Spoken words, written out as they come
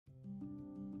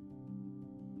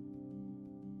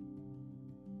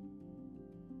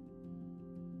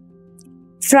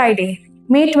Friday,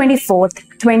 May 24th,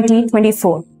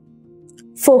 2024.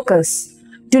 Focus.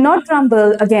 Do not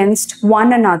grumble against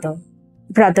one another,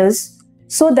 brothers,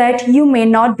 so that you may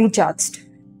not be judged.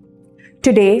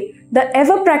 Today, the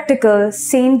ever-practical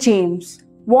Saint James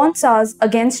warns us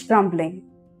against grumbling.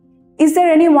 Is there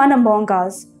anyone among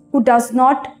us who does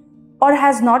not or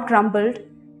has not grumbled?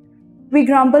 We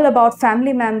grumble about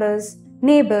family members,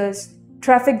 neighbors,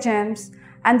 traffic jams,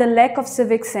 and the lack of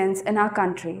civic sense in our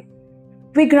country.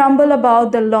 We grumble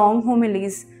about the long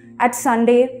homilies at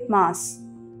Sunday Mass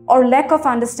or lack of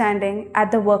understanding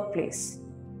at the workplace.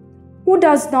 Who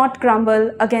does not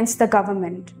grumble against the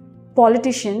government,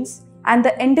 politicians, and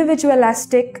the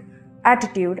individualistic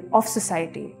attitude of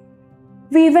society?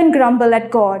 We even grumble at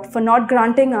God for not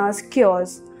granting us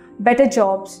cures, better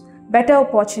jobs, better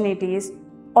opportunities,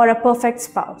 or a perfect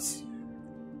spouse.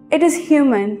 It is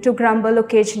human to grumble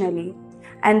occasionally,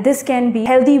 and this can be a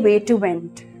healthy way to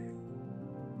vent.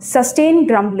 Sustained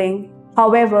grumbling,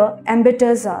 however,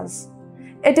 embitters us.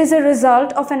 It is a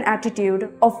result of an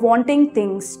attitude of wanting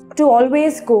things to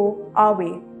always go our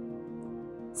way.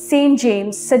 Saint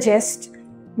James suggests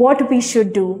what we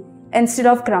should do instead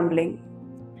of grumbling.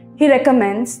 He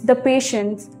recommends the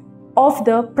patience of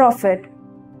the prophet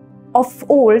of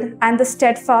old and the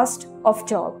steadfast of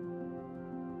Job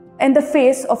in the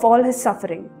face of all his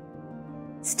suffering.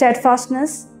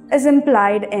 Steadfastness is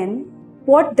implied in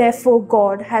what therefore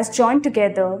God has joined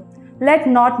together, let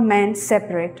not man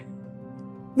separate.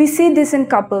 We see this in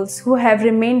couples who have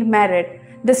remained married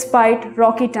despite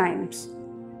rocky times.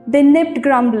 They nipped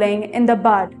grumbling in the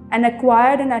bud and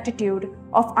acquired an attitude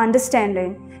of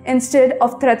understanding instead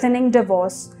of threatening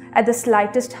divorce at the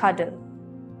slightest hurdle.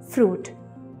 Fruit.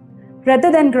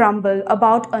 Rather than grumble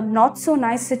about a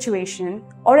not-so-nice situation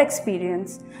or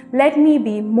experience, let me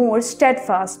be more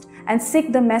steadfast and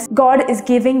seek the message God is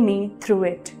giving me through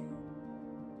it.